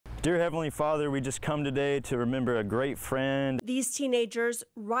Dear Heavenly Father, we just come today to remember a great friend. These teenagers,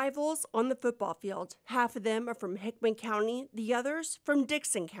 rivals on the football field. Half of them are from Hickman County, the others from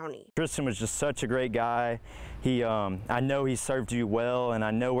Dickson County. Tristan was just such a great guy. I know he served you well, and I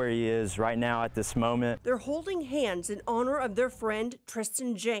know where he is right now at this moment. They're holding hands in honor of their friend,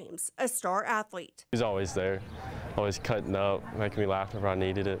 Tristan James, a star athlete. He's always there, always cutting up, making me laugh whenever I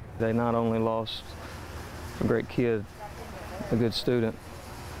needed it. They not only lost a great kid, a good student,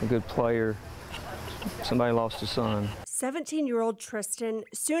 a good player, somebody lost a son. 17-year-old Tristan,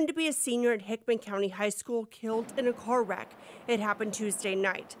 soon to be a senior at Hickman County High School, killed in a car wreck. It happened Tuesday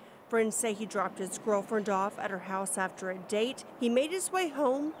night. Friends say he dropped his girlfriend off at her house after a date. He made his way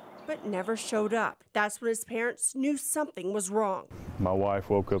home, but never showed up. That's when his parents knew something was wrong. My wife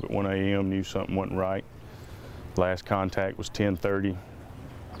woke up at 1 a.m., knew something wasn't right. Last contact was 10:30,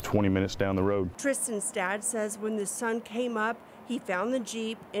 20 minutes down the road. Tristan's dad says when the sun came up, he found the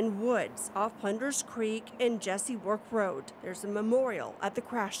Jeep in woods off Plunders Creek and Jesse Work Road. There's a memorial at the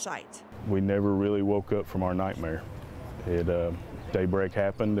crash site. We never really woke up from our nightmare. Daybreak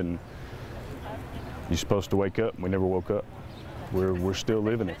happened and you're supposed to wake up. We never woke up. We're still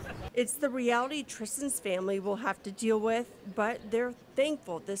living it. It's the reality Tristan's family will have to deal with, but they're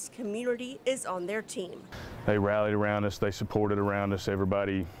thankful this community is on their team. They rallied around us, they supported around us,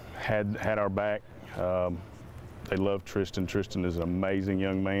 everybody had our back. They love Tristan. Tristan is an amazing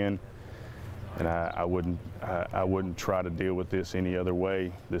young man, and I wouldn't try to deal with this any other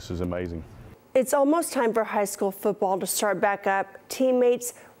way. This is amazing. It's almost time for high school football to start back up.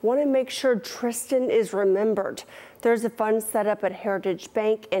 Teammates want to make sure Tristan is remembered. There's a fund set up at Heritage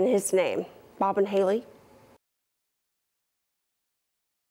Bank in his name. Bob and Haley.